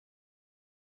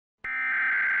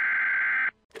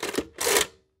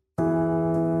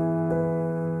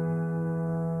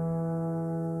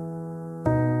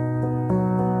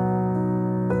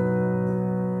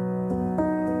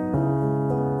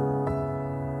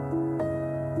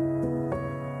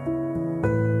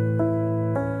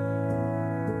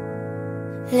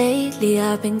Lately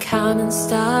I've been counting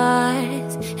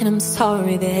stars, and I'm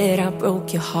sorry that I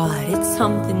broke your heart. It's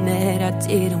something that I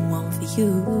didn't want for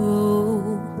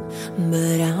you,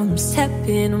 but I'm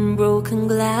stepping on broken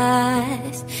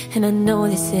glass, and I know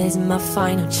this is my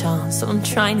final chance. So I'm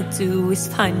trying to do is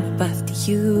find my path to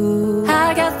you.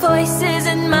 I got voices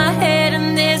in my head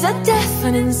and there's a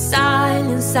deafening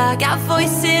silence. I got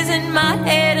voices in my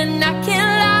head and I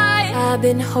can't lie. I've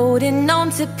been holding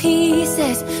on to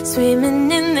pieces,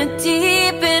 swimming in the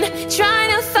deep end,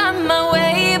 trying to find my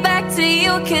way back to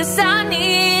you, 'cause I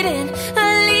need a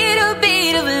little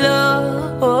bit of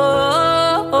love.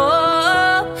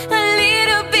 A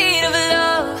little bit of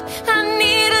love. I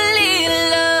need a little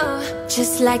love.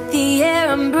 Just like the air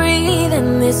I'm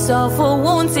breathing, this awful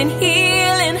wounds and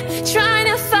healing, trying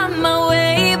to find my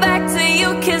way back to you,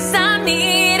 'cause I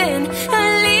need a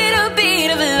little bit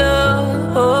of love.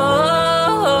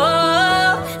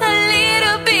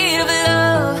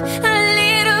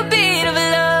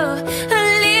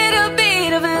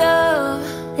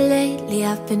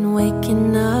 I've been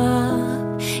waking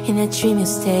up in a dream, you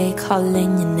stay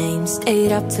calling your name.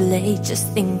 Stayed up too late just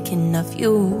thinking of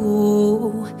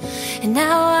you, and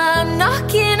now I'm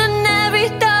knocking on every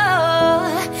door,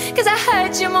 'cause I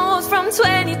heard you moved from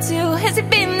 22. Has it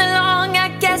been that long? I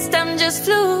guess I'm just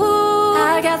flu.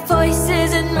 I got voices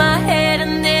in my head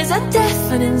and there's a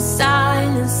deafening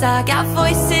silence. I got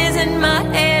voices in my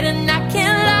head and I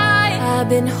can't lie. I've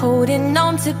been holding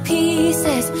on to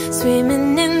pieces,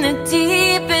 swimming in the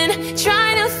deep end,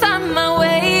 trying to find my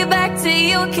way back to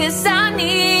you, 'cause I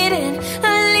need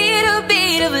a little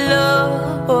bit of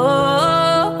love.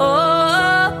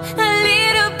 A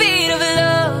little bit of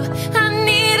love. I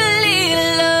need a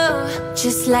little love.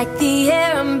 Just like the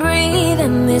air I'm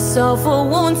breathing, this awful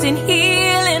wounds and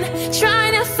healing,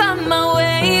 trying to find my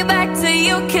way back to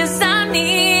you, 'cause I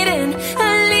need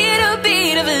a little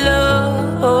bit of love.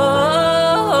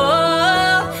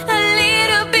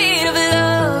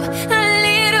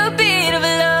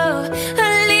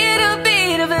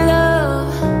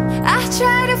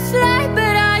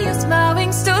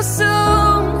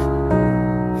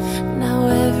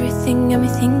 Got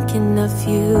me thinking of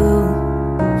you.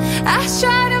 I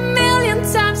tried a million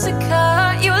times to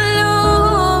cut you loose.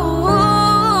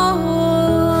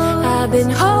 I've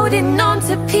been holding on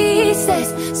to pieces,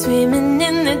 swimming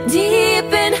in the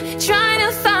deep end, trying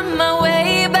to find my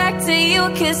way back to you,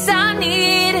 'cause I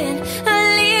need a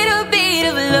little bit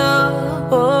of love.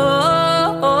 A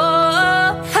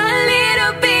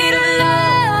little bit of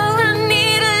love. I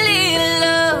need a little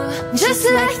love. Just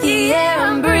like the air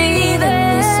I'm breathing,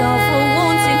 this awful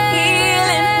wounds and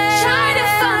healing, trying to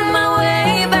find my way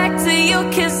back to you,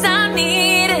 'cause I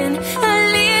need a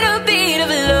little bit of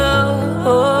love.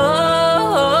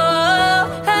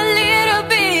 A little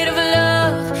bit of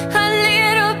love. A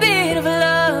little bit of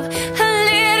love. A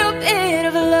little bit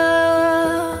of love.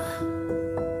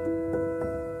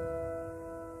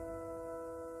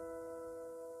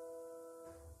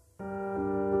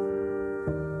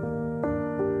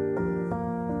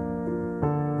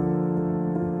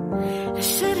 I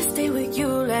should've stayed with you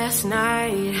last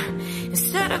night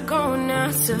instead of going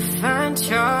out to find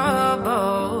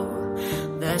trouble.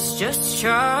 That's just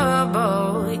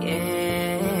trouble,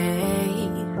 yeah.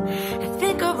 I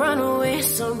think I'll run away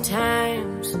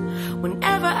sometimes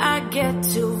whenever I get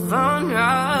too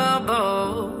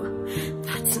vulnerable.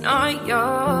 That's not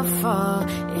your fault,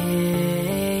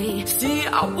 yeah. See,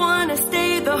 I wanna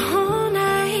stay the whole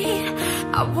night.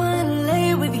 I wanna lay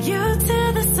with you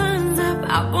till the sun's up.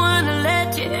 I wanna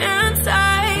let you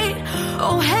inside.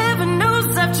 Oh, heaven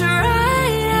knows I've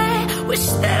tried. I wish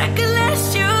that I could let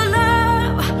you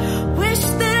love. Wish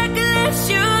that I could let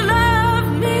you love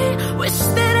me. Wish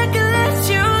that I could let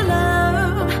you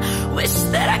love. Wish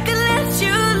that I could let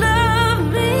you love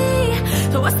me.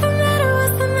 So what's the matter?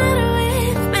 What's the matter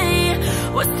with me?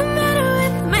 What's the matter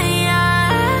with me? I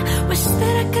wish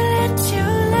that I could let you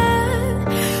love.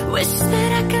 Wish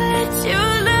that I could let you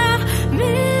love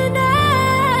me now.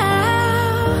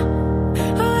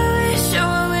 Oh, I wish,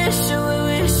 oh, I wish, oh, I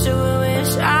wish, oh, I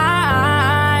wish I.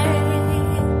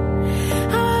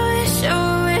 Oh, I wish, oh,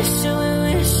 I wish, oh, I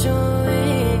wish, oh, I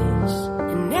wish.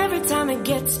 And every time it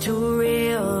gets too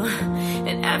real,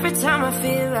 and every time I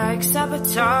feel like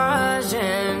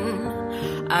sabotaging,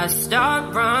 I start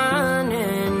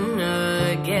running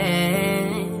again.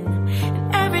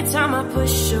 And every time I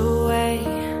push away,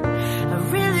 I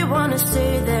really wanna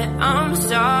say that I'm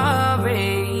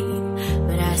sorry,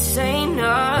 but I say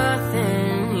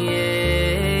nothing,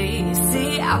 yeah.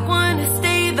 See, I wanna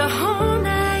stay the whole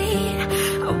night.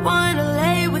 I wanna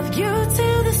lay with you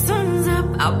till the sun's up.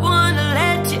 I wanna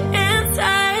let you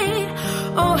inside.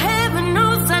 Oh,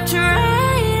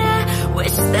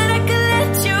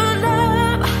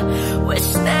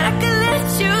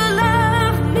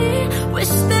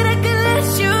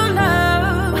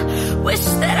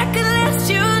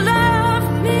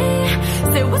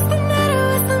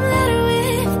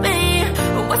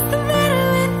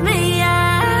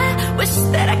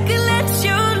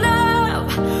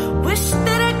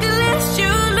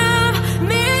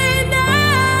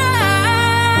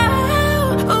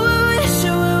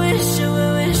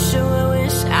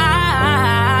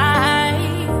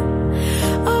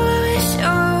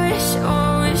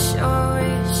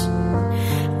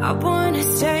 I wanna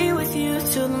stay with you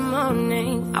till the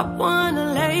morning. I wanna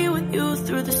lay with you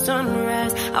through the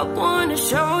sunrise. I wanna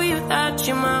show you that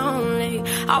you're my only.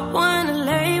 I wanna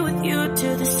lay with you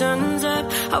till the sun's up.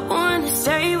 I wanna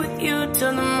stay with you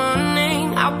till the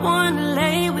morning. I wanna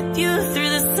lay with you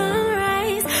through the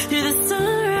sunrise, through the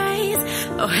sunrise.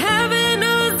 Oh, heaven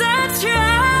knows I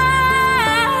tried.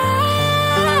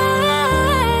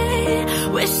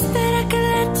 Wish that I could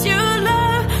let you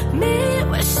love me.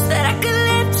 Wish that I could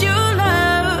let you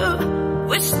love.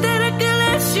 Wish that I could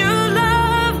let you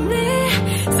love me.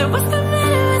 So what's the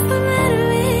matter? What's the matter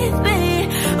with me?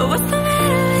 What's the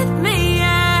matter with me? I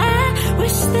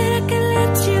wish that I could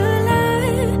let you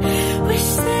love. Wish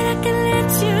that I could let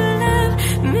you love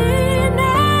me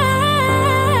now.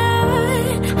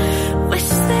 Wish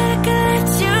that I could let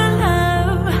you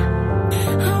love.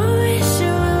 Oh, wish,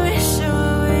 oh, wish, oh,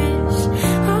 wish.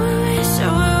 Oh, wish,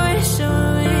 oh, wish, oh,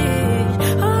 wish.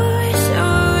 Oh, wish,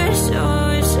 oh, wish, oh,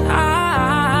 wish.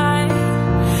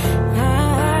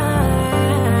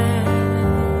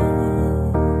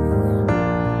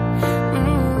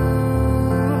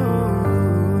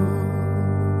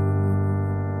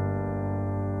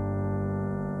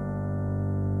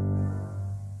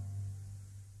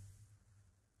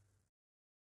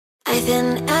 I've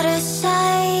been out of sight.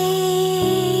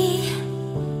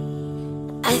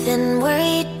 I've been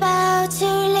worried about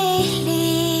you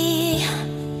lately,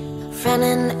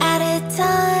 running out of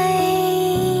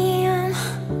time,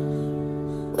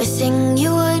 wishing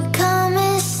you would come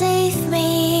and save me.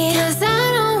 'Cause I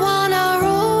don't wanna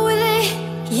roll with it.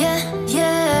 Yeah,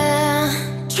 yeah.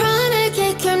 Trying to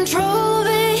get control of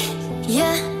it.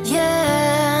 Yeah,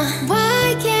 yeah.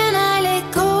 Why can't I let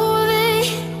go of it?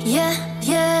 Yeah,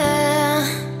 yeah.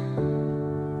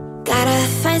 Gotta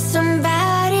find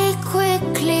somebody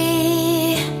quickly.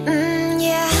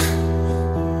 Yeah.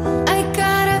 I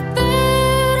got a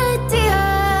bad idea.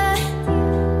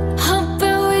 How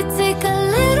about we take a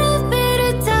little bit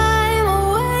of time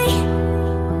away?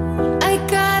 I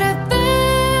got a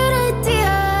bad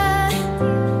idea.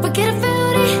 Forget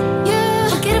about it, yeah.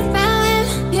 Forget about him,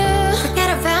 yeah. Forget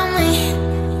about me.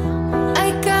 I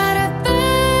got a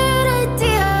bad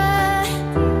idea.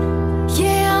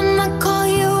 Yeah, I'ma call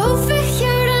you over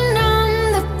here to numb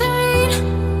the pain.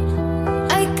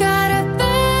 I got a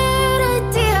bad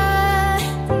idea.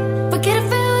 Forget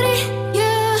about it,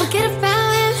 yeah. Forget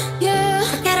about him, yeah.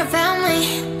 Forget about me.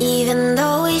 Even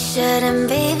though we shouldn't,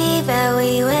 baby, but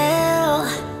we will.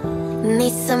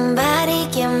 Need somebody,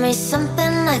 give me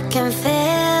something I can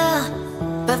feel.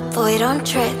 But boy, don't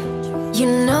trip. You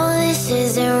know this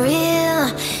isn't real.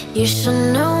 You should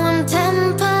know I'm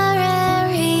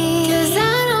temporary. 'Cause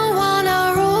I don't wanna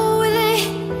roll with it.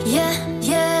 Yeah,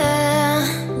 yeah.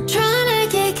 Trying to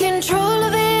get control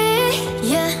of it.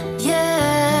 Yeah,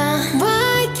 yeah.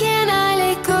 Why can't I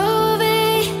let go of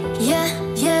it? Yeah,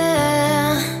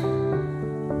 yeah.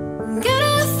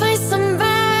 Gotta find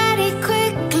somebody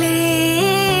quickly.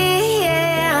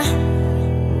 Yeah.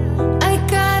 I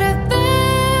got a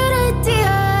bad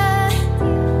idea.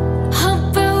 How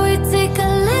about we take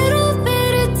a little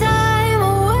bit of time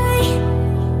away?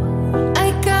 I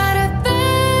got a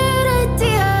bad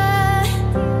idea.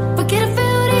 Forget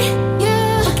about it,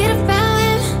 yeah. Forget about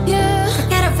him, yeah.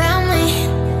 Forget about me.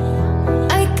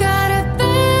 I got a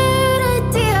bad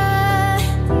idea.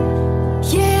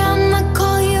 Yeah, I'ma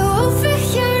call you over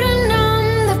here to numb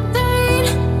the pain.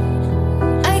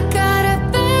 I got a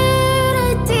bad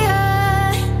idea.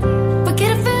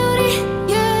 Forget about it,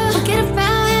 yeah. Forget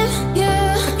about him, yeah.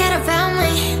 Forget about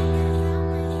me.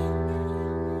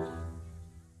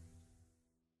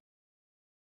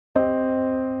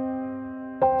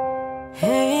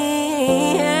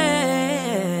 Hey, yeah.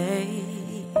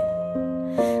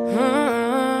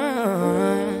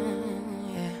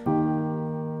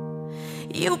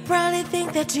 You probably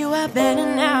think that you are better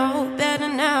now, better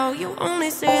now. You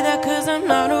only say that 'cause I'm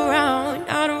not around,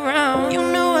 not around. You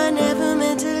know I never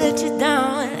meant to let you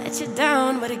down, let you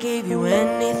down. But I gave you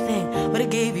anything, but I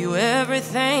gave you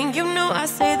everything. You know I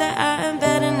say that I am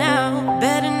better now,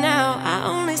 better now. I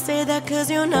only say that 'cause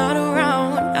you're not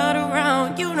around, not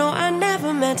around. You know I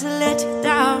never meant to let you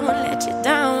down, let you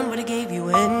down. But I gave you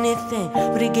anything,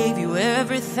 but I gave you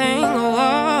everything.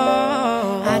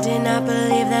 Oh, I did not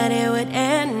believe that it would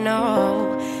end, no.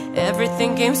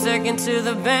 Everything came second to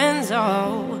the benzo.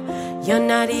 You're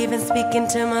not even speaking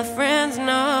to my friends,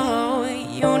 no.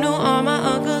 You knew all my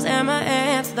uncles and my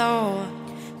aunts, though.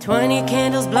 20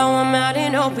 candles, blow them out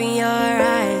and open your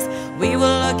eyes. We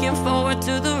were looking forward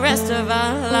to the rest of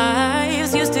our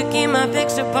lives. Used to keep my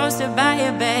picture posted by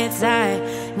your bedside.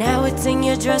 Now it's in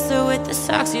your dresser with the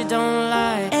socks you don't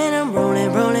like. And I'm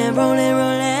rolling, rolling, rolling,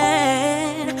 rolling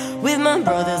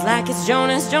Joining brothers like it's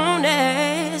Jonas.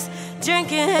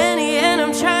 Drinking Henny and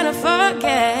I'm trying to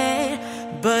forget,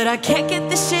 but I can't get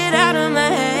this shit out of my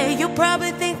head. You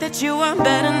probably think that you are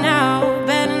better now.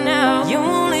 You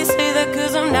only say that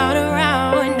cause I'm not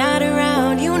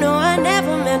around. You know I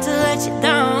never meant to let you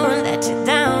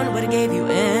down. Would've gave you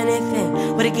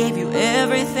anything, would've gave you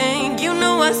everything. You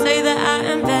know I say that I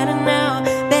am better now.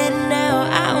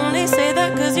 I only say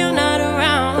that cause you're not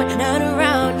around.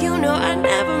 You know I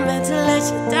never meant to let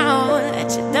you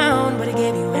down. Would've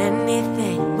gave you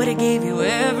anything, would've gave you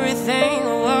everything.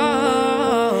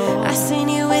 Whoa. I seen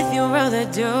you with your other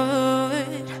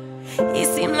dude. He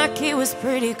seemed like he was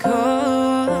pretty cool.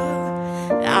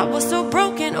 I was so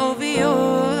broken over you.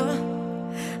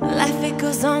 Life it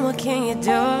goes on, what can you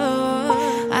do?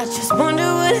 I just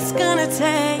wonder what it's gonna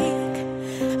take.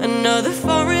 Another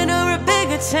foreign or a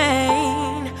bigger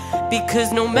chain.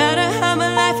 Because no matter how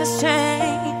my life has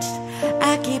changed,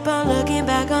 I keep on looking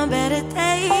back on better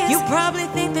days. You probably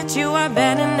think that you are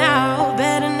better now.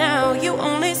 You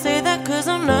only say that cause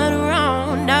I'm not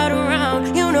around.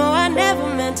 You know I never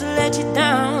meant to let you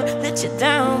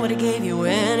down. Would've gave you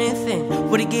anything,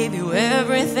 would've gave you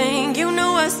everything. You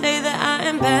know I say that I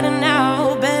am better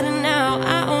now.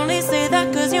 I only say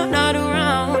that cause you're not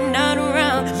around.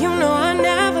 You know I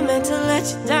never meant to let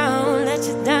you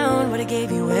down. Would've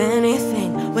gave you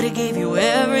anything, would've gave you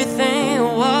everything.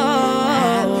 Whoa.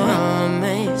 I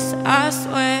promise, I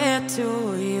swear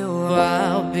to you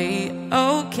I'll be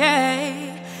okay.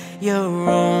 You're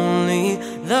only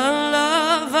the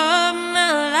love of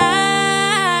my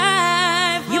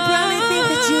life. You probably think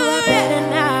that you are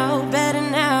better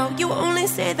now. You only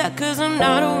say that cause I'm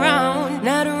not around.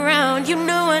 You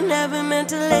know I never meant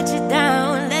to let you down.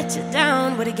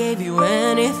 Would've gave you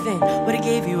anything, would've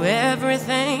gave you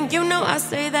everything. You know I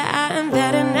say that I am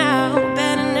better now.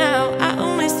 I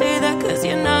only say that cause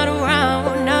you're not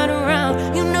around.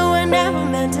 You know I never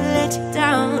meant to let you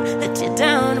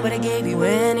down. Would've gave you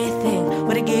anything,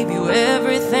 would've gave you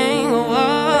everything.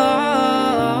 Whoa.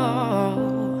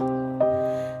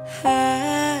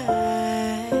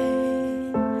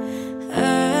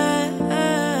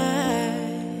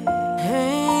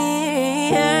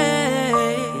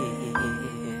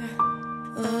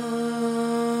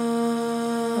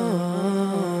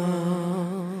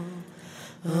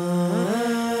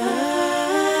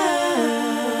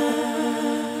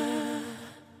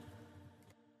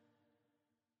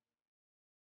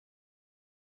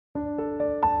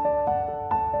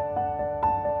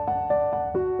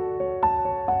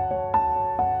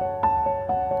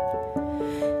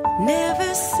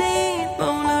 Never seen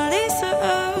Mona Lisa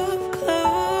up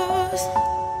close,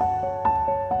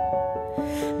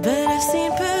 but I've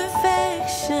seen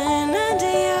perfection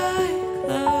under your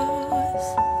clothes.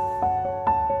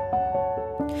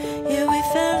 Yeah, we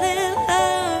fell in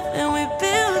love and we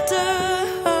built a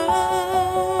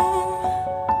home.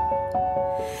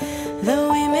 Though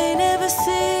we may never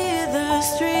see the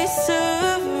streets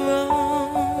of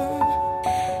Rome.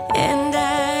 And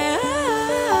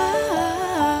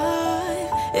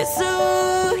it's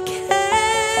okay,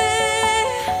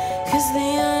 cause the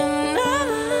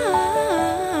unknown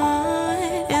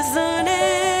is on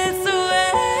its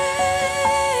way.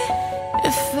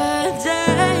 If I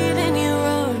died in your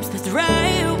arms, that's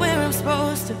right where I'm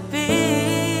supposed to be.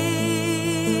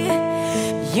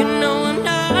 You know I'm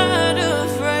not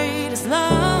afraid as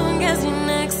long as you're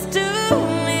next to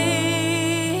me.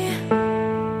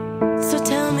 So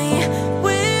tell me,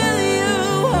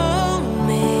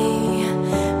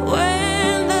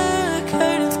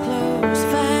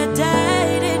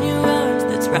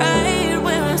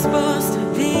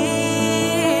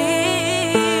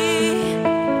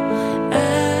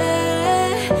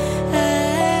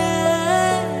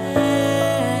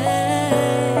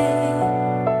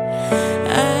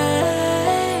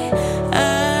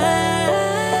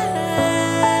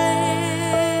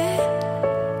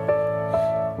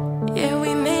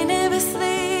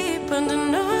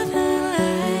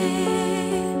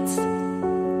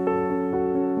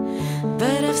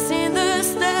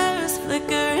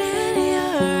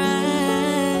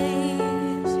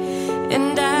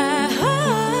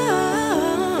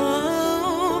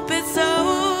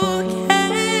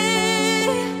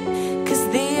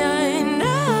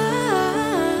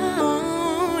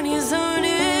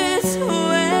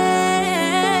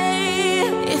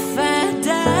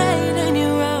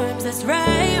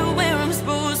 right where I'm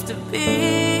supposed to be.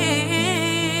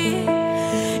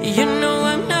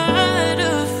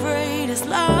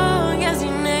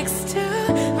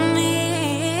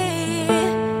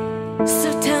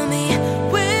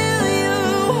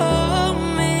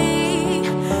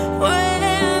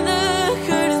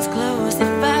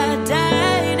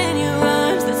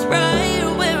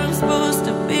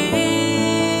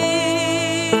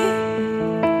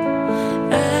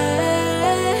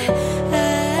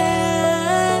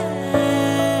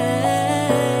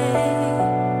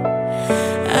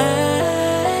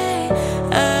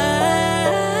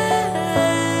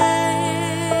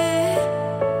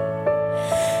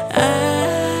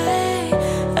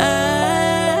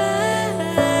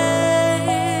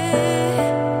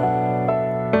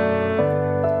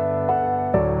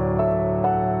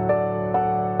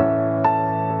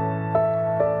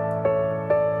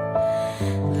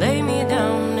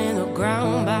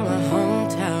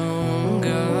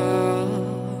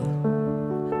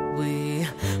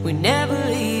 We never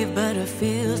leave, but it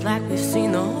feels like we've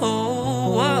seen the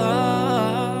whole world.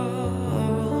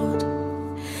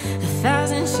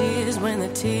 1,000 years when the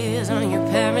tears on your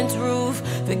parents' roof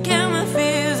forget my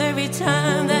fears every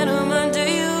time that I'm under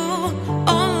you.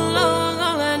 All along,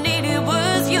 all I needed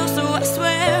was you, so I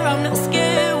swear I'm not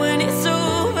scared when it's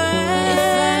over. If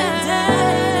I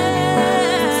die,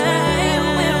 it's right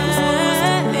where I'm supposed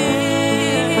to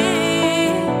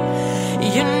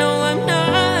be. You know I'm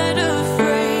not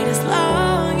afraid as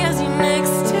long as you're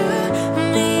next to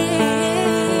me.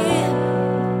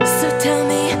 So tell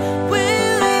me,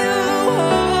 will you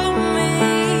hold me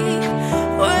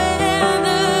when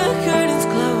the curtains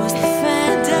close? If I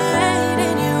died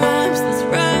in your arms, that's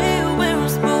right where I'm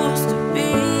supposed to be.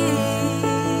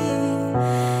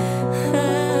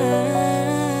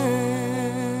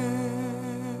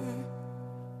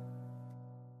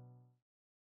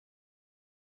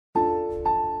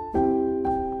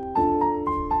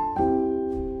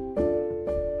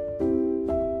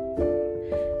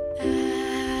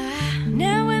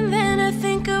 Now and then I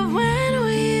think of when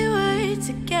we were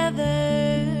together,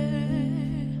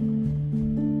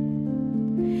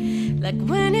 like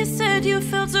when you said you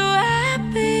felt so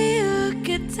happy you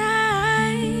could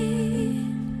die.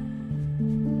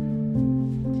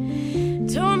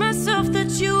 Told myself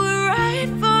that you were right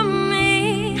for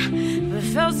me, but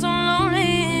felt so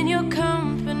lonely in your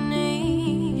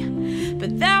company.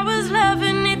 But that was love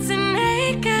and it's an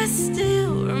ache I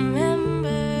still remember.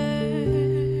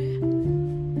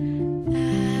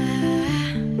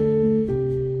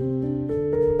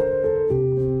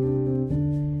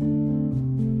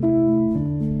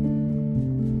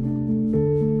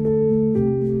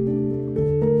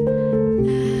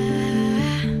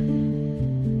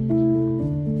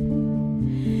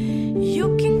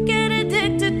 You can get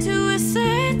addicted to a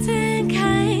certain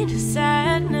kind of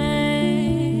sadness,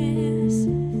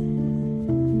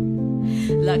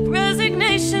 like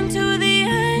resignation to the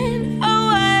end,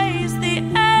 always the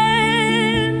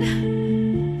end.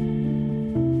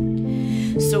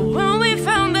 So when we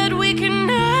found that we could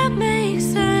not make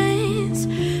sense,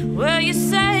 well, you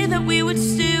say that we would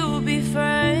still be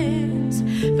friends,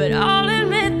 but I'll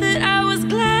admit that I was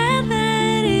glad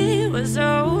that it was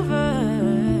over.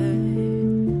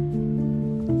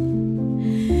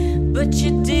 But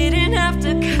you didn't have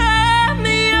to cut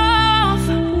me off,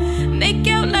 make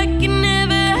out like it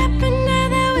never happened, now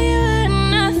that we were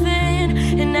nothing.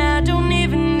 And I don't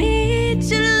even need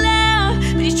your love,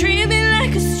 but you treat me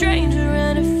like a stranger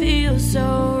and it feels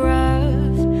so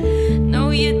rough.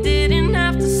 No, you didn't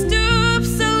have to stoop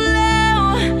so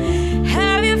low,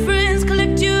 have your friends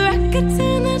collect your records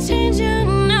and they'll change your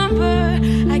number.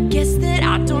 I guess that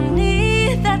I don't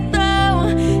need that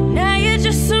though. Now you're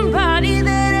just somebody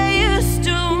that I used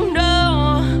to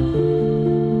know.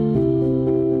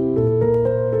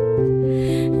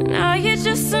 Now you're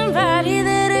just somebody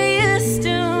that I used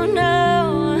to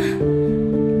know.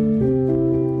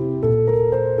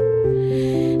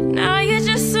 Now you're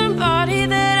just somebody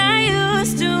that I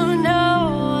used to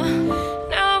know.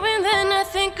 Now and then I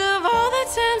think of all the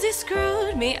times you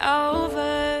screwed me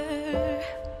over.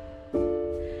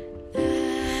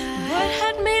 What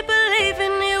had me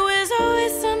believing it was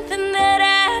always something that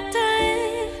I'd done?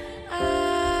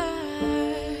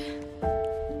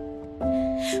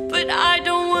 But I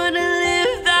don't want to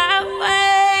live that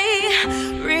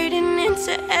way, reading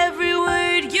into every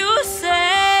word you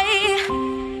say.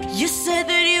 You said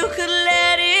that you could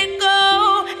let it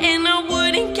go, and I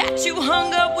wouldn't catch you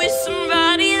hung up with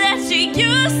somebody that you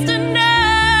used to know.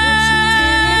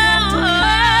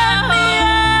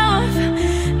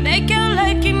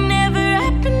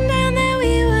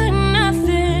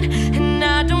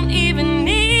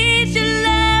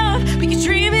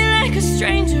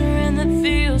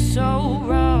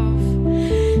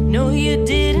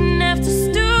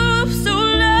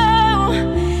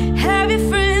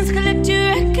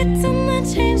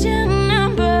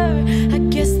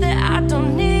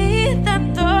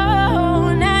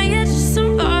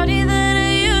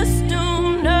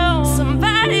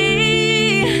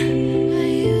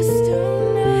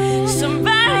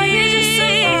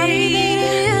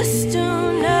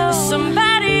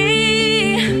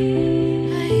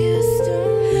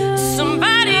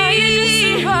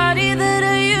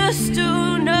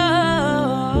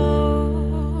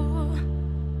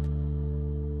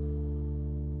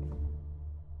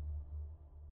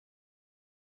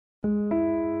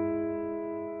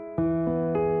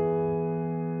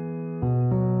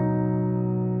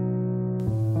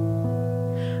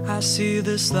 I see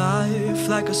this life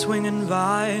like a swinging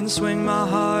vine, swing my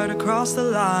heart across the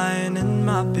line, and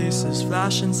my paces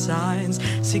flashing signs.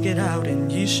 Seek it out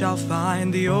and ye shall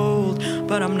find. The old,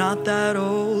 but I'm not that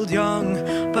old. Young,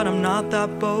 but I'm not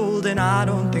that bold. And I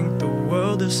don't think the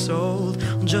world is sold.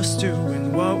 I'm just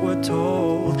doing what we're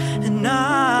told. And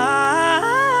I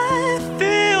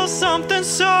feel something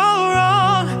so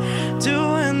wrong,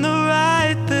 doing the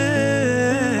right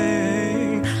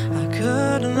thing. I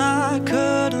couldn't lie,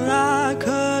 couldn't lie,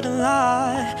 couldn't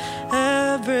lie.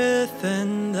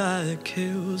 Everything that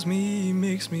kills me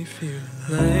makes me feel.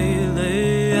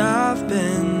 Lately I've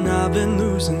been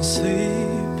losing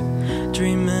sleep,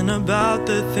 dreaming about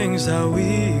the things that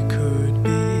we could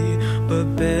be.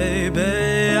 But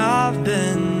baby, I've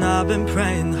been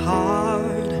praying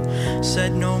hard.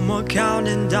 Said no more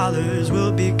counting dollars,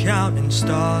 we'll be counting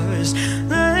stars.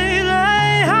 Lately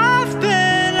I've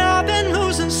been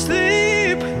losing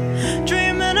sleep,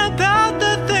 dreaming about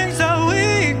the things that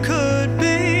we could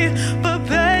be. But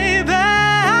baby,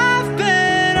 I've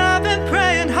been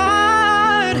praying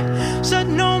hard. Said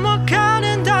no more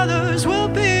counting dollars, we'll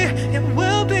be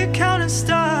counting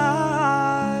stars.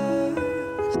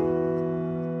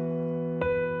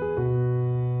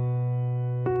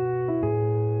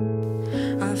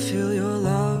 I feel your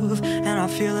love, and I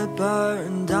feel it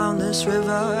burn down this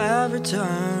river. Every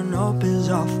turn opens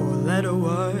a four-letter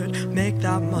word. Make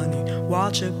that money,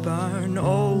 watch it burn.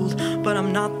 Old, but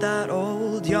I'm not that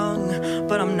old. Young,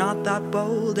 but I'm not that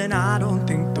bold. And I don't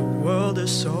think the world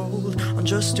is sold. I'm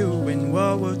just doing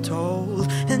what we're told.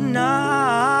 And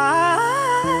I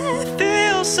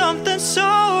feel something so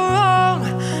wrong,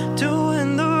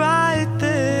 doing the right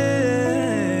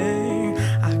thing.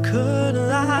 I couldn't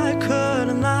lie,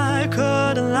 couldn't lie,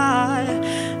 couldn't lie.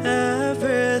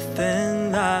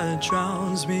 Everything that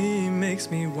drowns me makes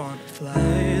me want to fly.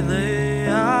 Lately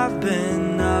I've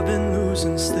been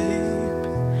losing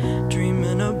sleep,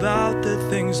 dreaming about the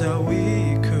things that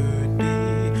we could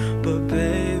be. But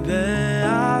baby,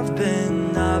 I've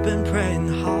been praying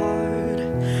hard.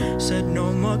 Said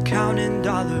no more counting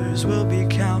dollars, we'll be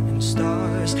counting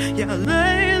stars. Yeah,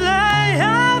 lately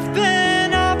I've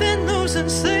been losing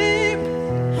sleep,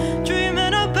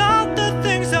 dreaming about the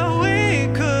things that we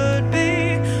could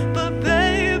be. But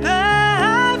baby,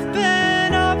 I've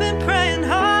been praying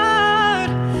hard.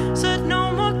 Said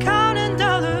no more counting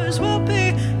dollars, we'll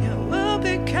be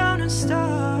counting stars.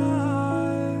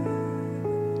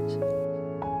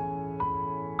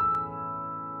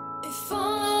 If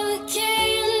all the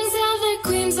kings have their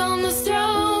queens on the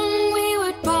throne, we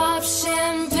would pop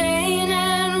champagne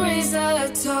and raise a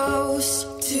toast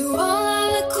to all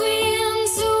of the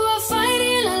queens who are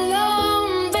fighting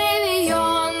alone. Baby,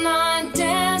 you're not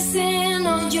dancing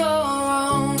on your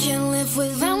own. Can't live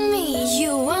without me,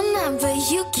 you wanna, but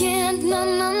you can't. No,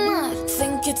 no, no.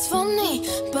 Think it's funny,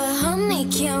 but honey,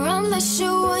 can't run the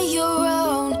show on your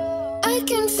own. I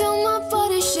can feel my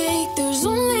body shake, there's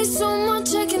only so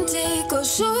much I can take. Go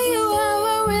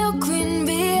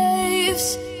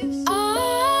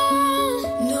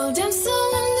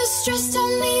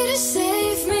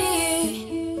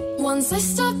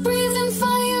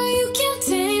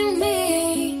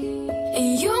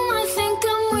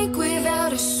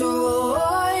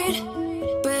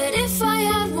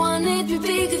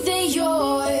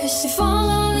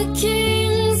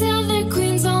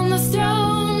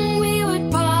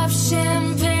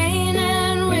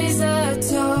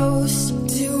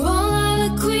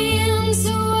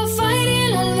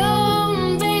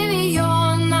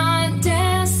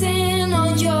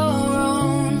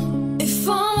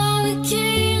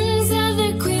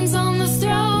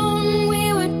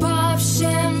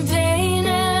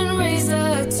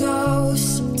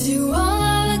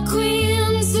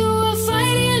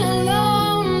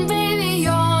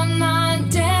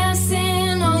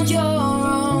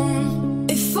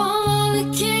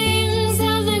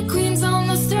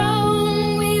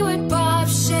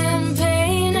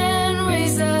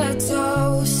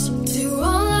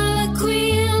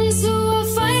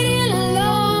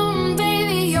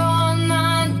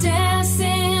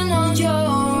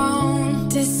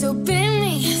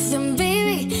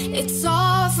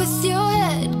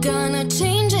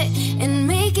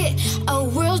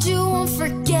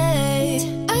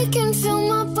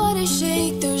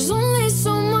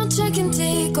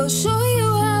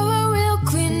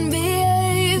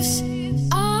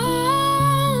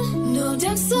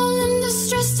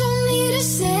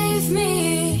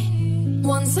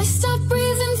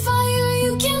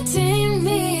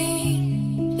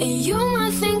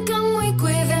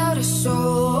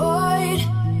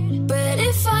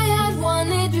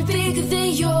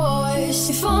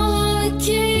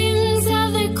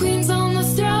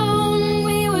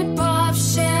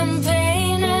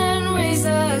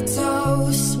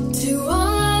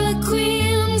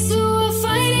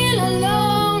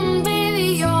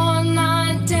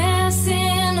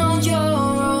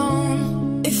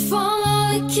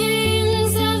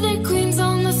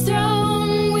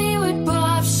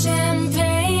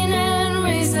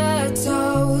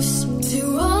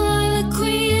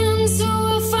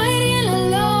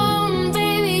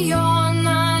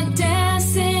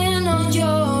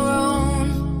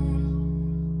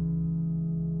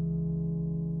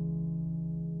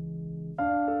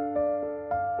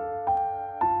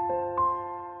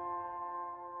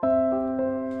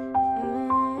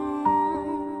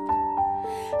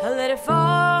I let it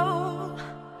fall,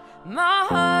 my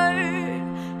heart,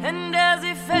 and as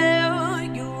it fell,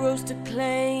 you rose to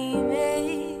claim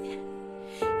it.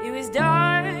 It was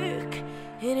dark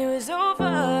and it was over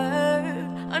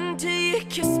until you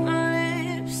kissed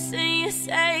my lips and you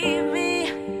saved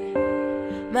me.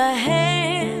 My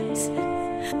hands,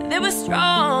 they were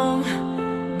strong,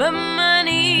 but my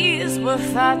knees were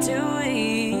far too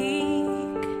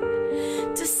weak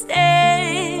to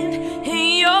stand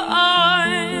in your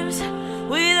arms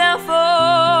without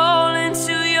falling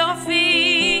to your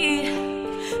feet.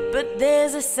 But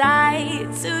there's a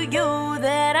side to you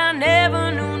that I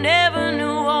never knew, never knew.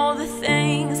 All the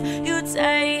things you'd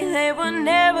say, they were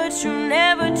never true,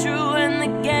 never true. And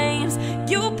the games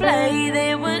you play,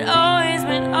 they would always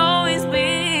win, always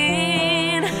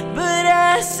win. But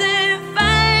I set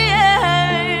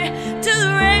fire to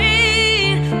the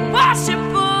rain, watch it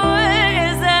pour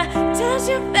as I touch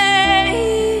your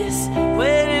face.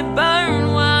 Let it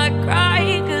burn while I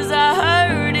cry, 'cause I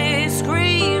heard it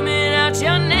screaming out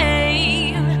your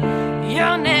name,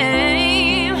 your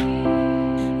name.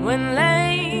 When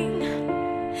laying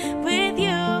with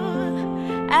you,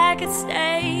 I could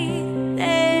stay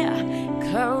there,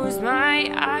 close my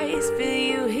eyes, feel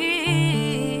you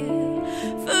here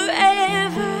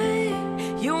forever.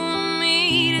 You and me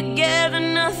together,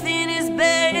 nothing is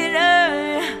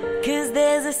better. 'Cause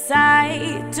there's a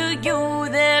side to you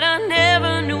that I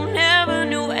never knew, never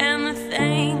knew. And the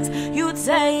things you'd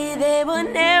say, they were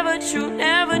never true,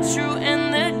 never true. And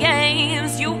the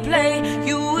games you play,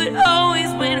 you would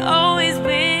always win, always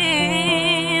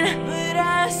win. But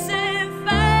I set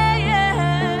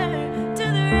fire to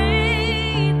the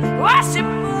rain, watch it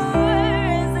pour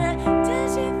as I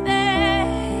touch your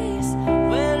face.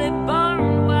 Well, it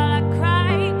burned while I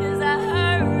cried, 'cause I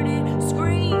heard it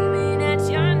screaming at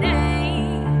your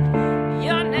name,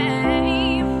 your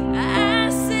name. I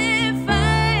set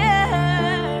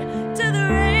fire to the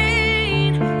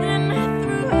rain, and I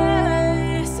threw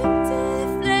us into the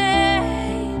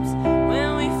flames. When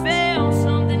we fell,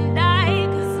 something died,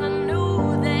 'cause I knew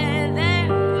that that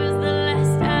was the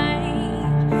last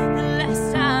time, the last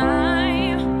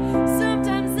time.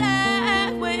 Sometimes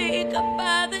I wake up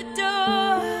by the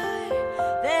door,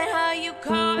 that how you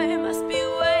call it must be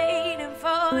waiting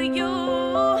for you.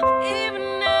 Even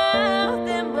now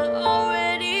that we're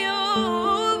already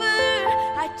over,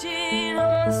 I can't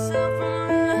help myself from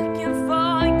looking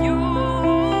for you.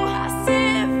 I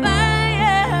set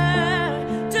fire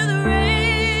to the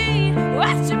rain,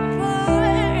 watch it pour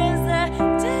as I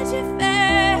touch your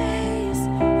face.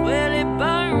 Well, it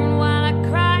burned while I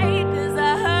cried, 'cause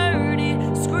I heard it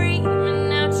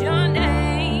screaming out your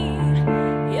name,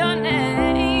 your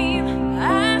name.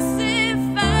 I set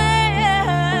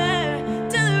fire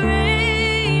to the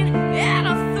rain, and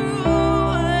I threw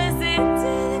us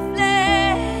into the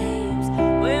flames.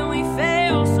 When we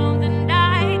fell, something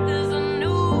died, 'cause I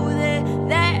knew that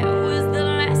that was the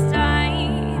last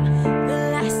time, the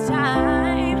last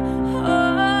time. Oh.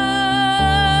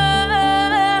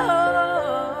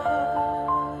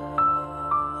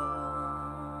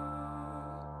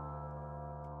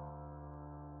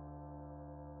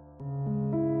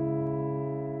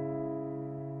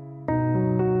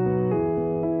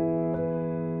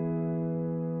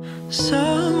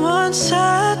 Someone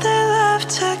said they left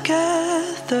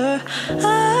together.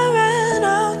 I ran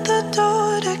out the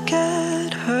door to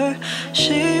get her.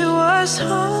 She was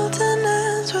holding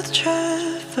hands with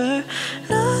Trevor.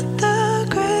 Not the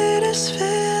greatest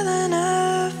feeling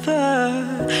ever.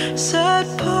 Said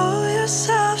pull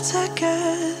yourself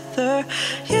together.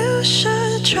 You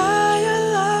should try your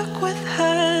luck with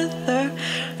Heather.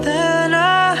 Then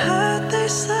I heard they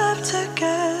slept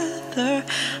together.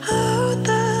 Oh,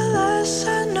 the less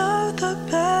I know, the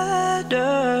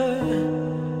better.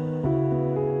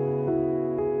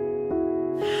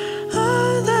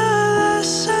 Oh, the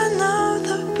less I know,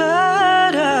 the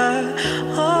better.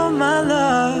 Oh, my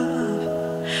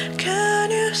love,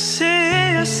 can you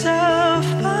see yourself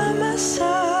by my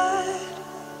side?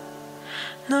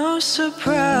 No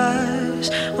surprise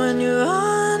when you're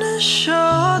on his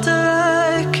shoulder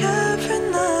like every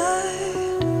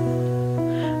night.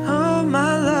 Oh,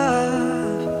 my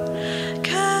love,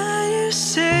 can you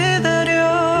see that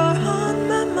you're on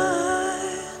my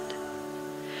mind?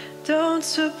 Don't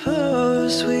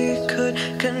suppose we could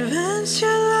convince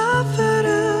your lover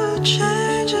to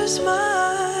change his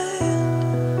mind.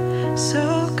 So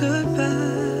goodbye.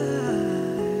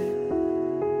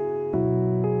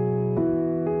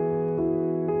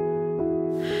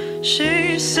 She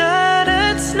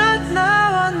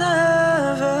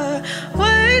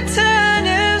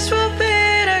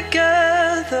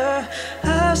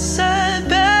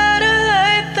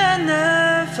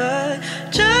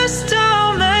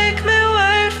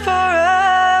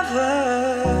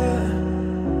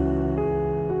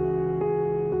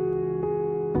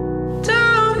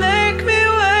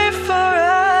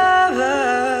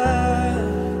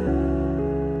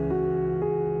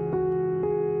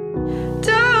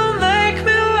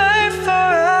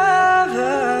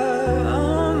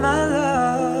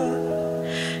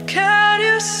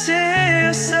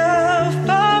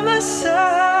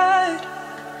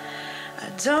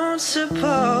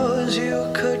suppose you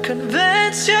could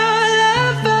convince your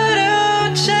lover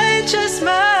to change his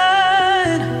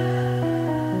mind.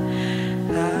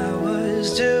 I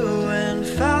was doing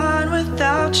fine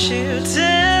without you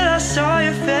till I saw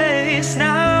your face.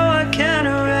 Now I can't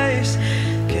erase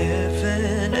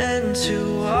giving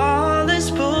into all this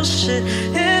bullshit.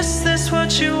 Is this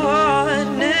what you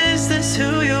want? Is this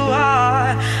who you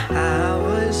are? I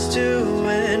was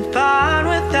doing fine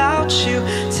without you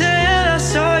till I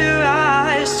saw your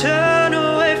eyes turn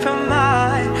away from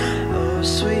mine. Oh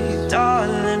sweet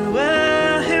darling,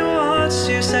 well he wants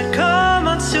you. Said come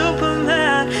on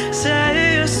Superman,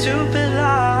 say a stupid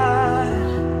lie.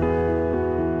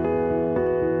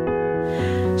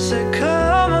 Said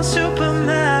come on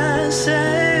Superman,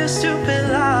 say a stupid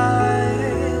lie.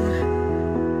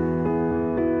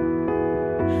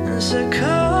 Said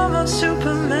come on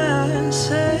Superman,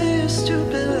 say a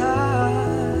stupid lie.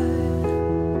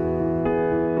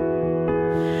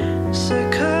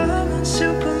 Said come on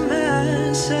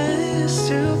Superman, say a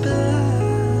stupid lie.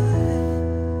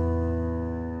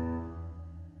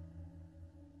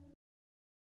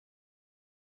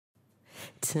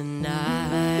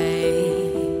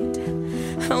 Tonight,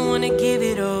 I wanna give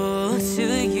it all to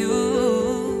you.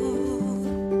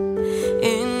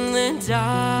 In the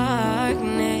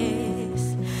darkness,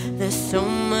 there's so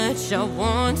much I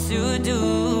want to do.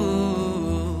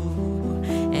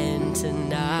 And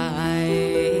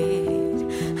tonight,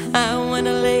 I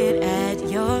wanna lay it at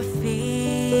your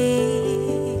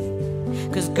feet.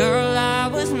 'Cause girl, I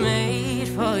was made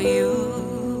for you.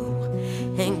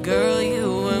 And girl, you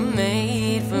were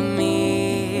made for me.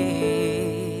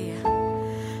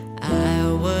 I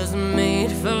was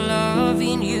made for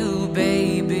loving you,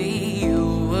 baby. You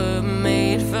were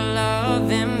made for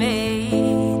loving me.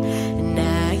 And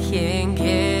I can't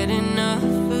get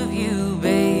enough of you,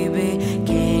 baby.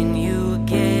 Can you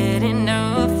get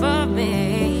enough of me?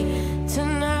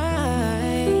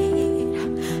 Tonight,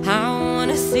 I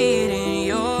wanna see it in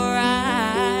your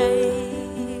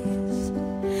eyes.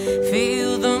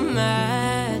 Feel the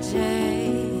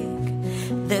magic.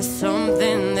 There's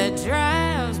something that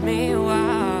drives me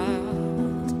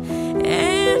wild.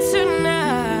 And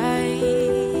tonight,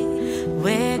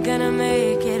 we're gonna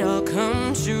make it all come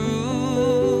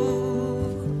true.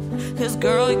 'Cause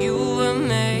girl, you were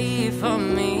made for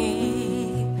me.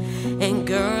 And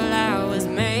girl, I was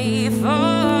made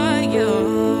for you.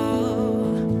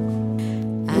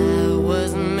 I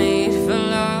was made for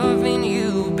loving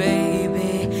you,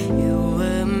 baby. You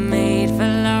were made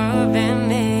for loving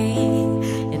me.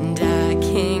 And I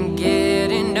can't get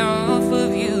enough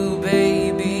of you,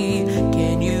 baby.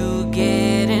 Can you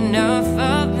get enough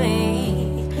of me?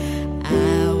 I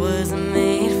was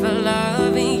made for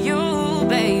loving you,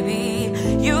 baby.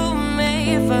 You were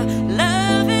made for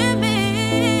loving me.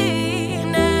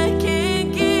 And I can't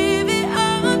give it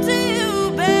all to you,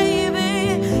 baby.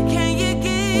 Can you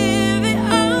give it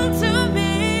all to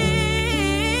me?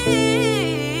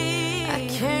 I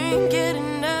can't get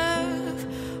enough.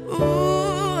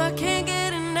 Ooh, I can't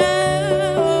get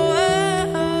enough.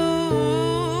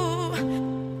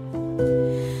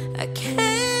 I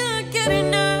can't get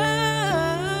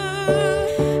enough.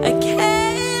 I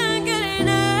can't get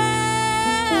enough.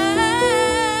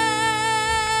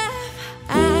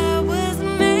 I was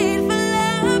made for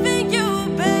loving you,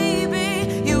 baby.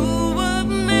 You were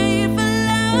made for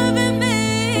loving me.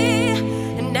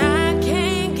 And I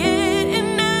can't get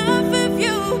enough of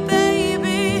you,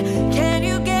 baby. Can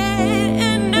you get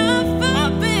enough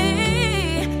of me?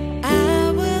 I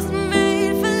was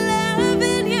made for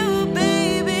loving you,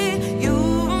 baby. You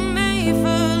were made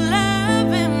for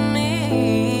loving me.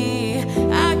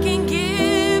 I can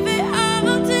give it all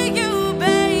to you,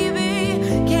 baby.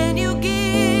 Can you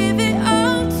give it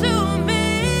all to me?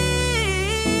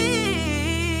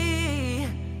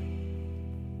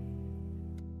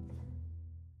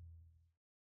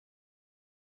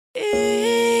 E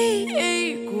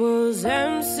equals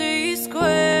MC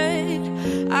squared.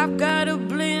 I've got a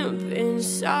blimp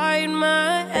inside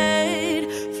my head.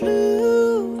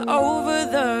 Flew over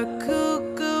the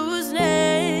cuckoo's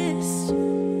nest.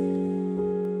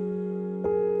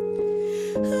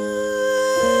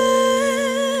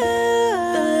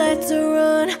 The lights are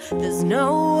on, there's no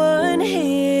one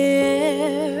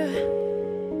here.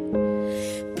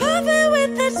 Puffin'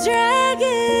 with the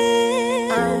dragon.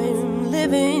 I'm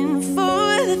living for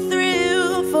the thrill.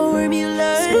 Formula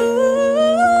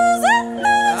screws at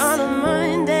last on a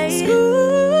Monday.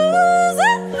 Screws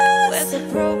at last with the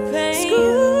propane.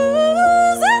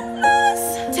 Screws at last.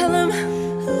 Tell 'em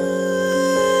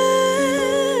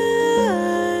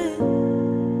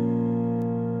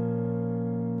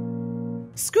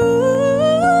screw.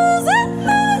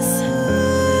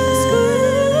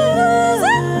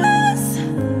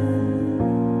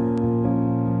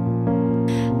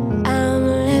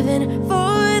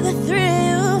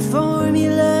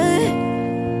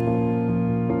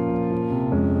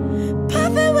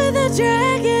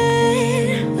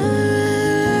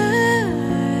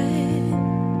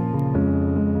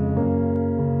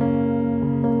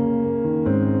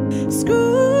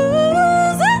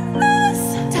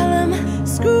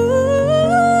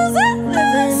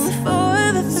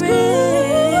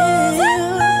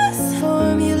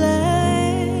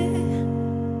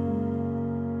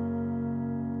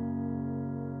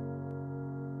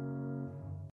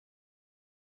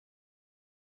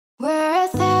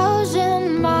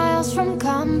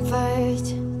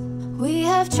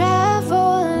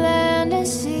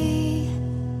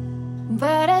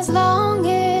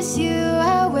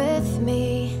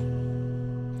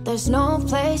 There's no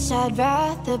place I'd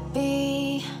rather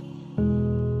be.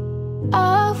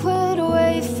 I would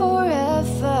wait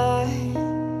forever,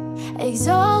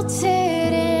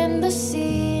 exalted in the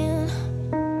scene,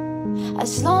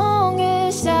 as long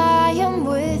as I am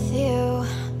with you.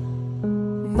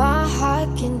 My heart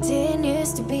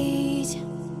continues to beat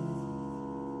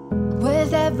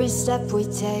with every step we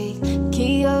take.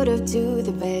 Kyoto to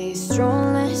the bay,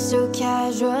 strolling so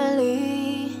casually.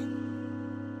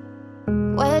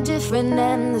 We're different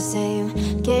and the same.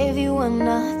 Gave you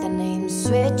another name,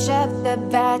 switch up the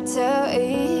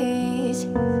batteries.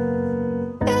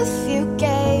 If you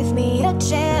gave me a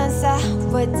chance, I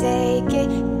would take it.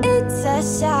 It's a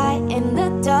shot in the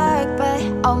dark, but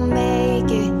I'll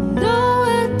make it. No,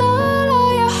 with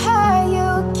all your heart,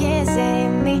 you can't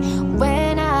save me.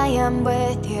 When I am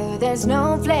with you, there's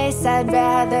no place I'd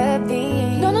rather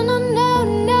be. No, no, no, no,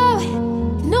 no,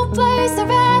 no place I'd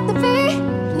rather be.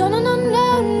 No, no, no,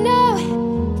 no, no,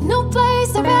 no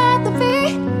place I'd rather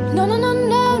be. No, no, no,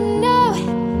 no, no,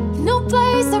 no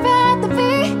place I'd rather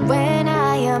be. When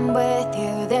I am with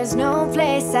you, there's no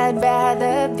place I'd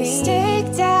rather be.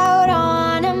 Staked out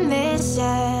on a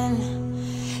mission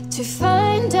to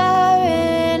find our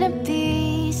inner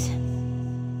peace,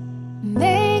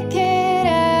 make it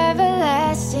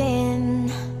everlasting,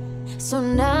 so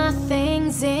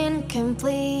nothing's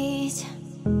incomplete.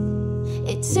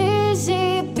 It's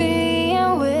easy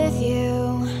being with you,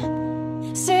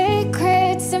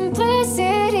 sacred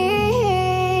simplicity,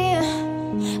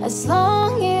 as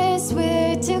long as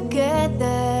we're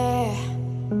together.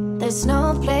 There's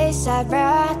no place I'd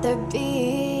rather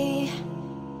be.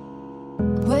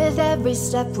 With every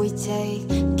step we take,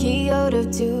 Kyoto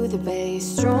to the bay,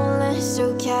 strolling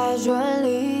so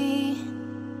casually.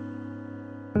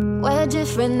 We're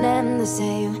different and the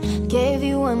same. Gave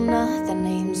you another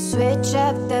name, switch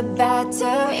up the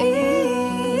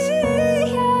batteries.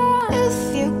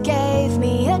 If you gave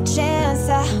me a chance,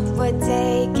 I would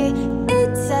take it.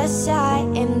 It's a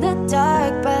shot in the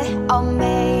dark, but I'll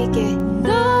make it.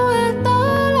 No, with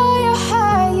all your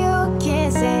heart, you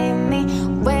can't save me.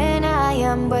 When I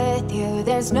am with you,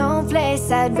 there's no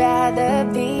place I'd rather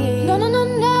be. No, no, no,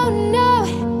 no, no,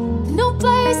 no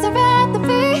place I'd rather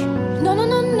be. No, no,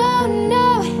 no, no,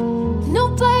 no,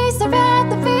 no place I'd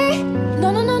rather be.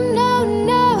 No, no, no, no,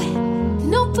 no,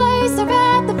 no place I'd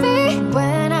rather be.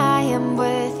 When I am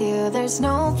with you, there's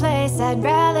no place I'd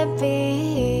rather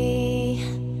be.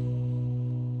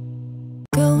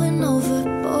 Going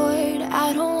overboard,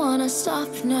 I don't wanna stop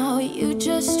now. You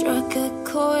just struck a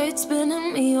chord,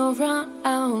 spinning me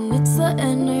around. It's the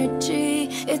energy,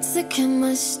 it's the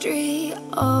chemistry.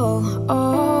 Oh,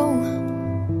 oh.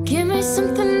 Give me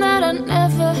something that I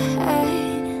never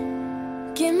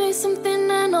had. Give me something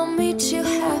and I'll meet you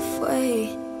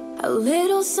halfway. A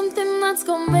little something that's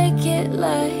gonna make it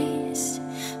last.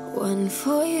 One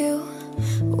for you,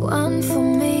 one for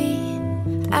me.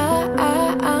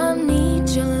 I need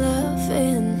your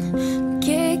loving.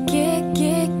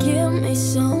 Give me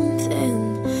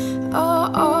something.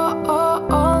 All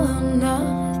or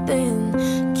nothing.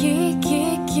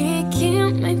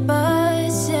 Keep me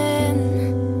buzzing.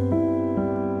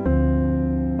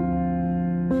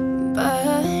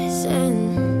 Buzzing,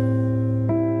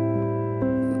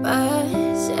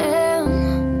 buzzing,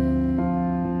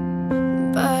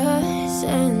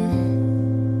 buzzing.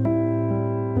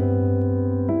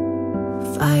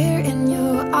 Fire in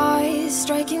your eyes,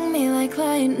 striking me like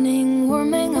lightning,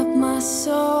 warming up my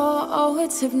soul. Oh,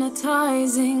 it's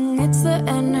hypnotizing. It's the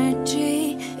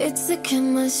energy, it's the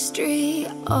chemistry.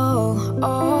 Oh,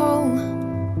 oh.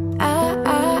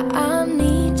 I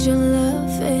need your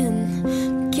loving.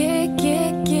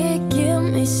 Give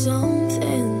me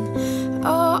something.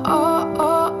 All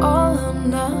or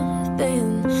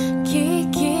nothing.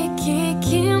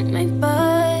 Keep me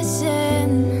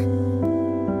buzzing.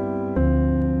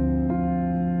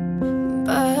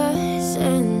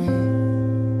 Buzzing.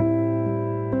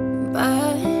 Buzzing.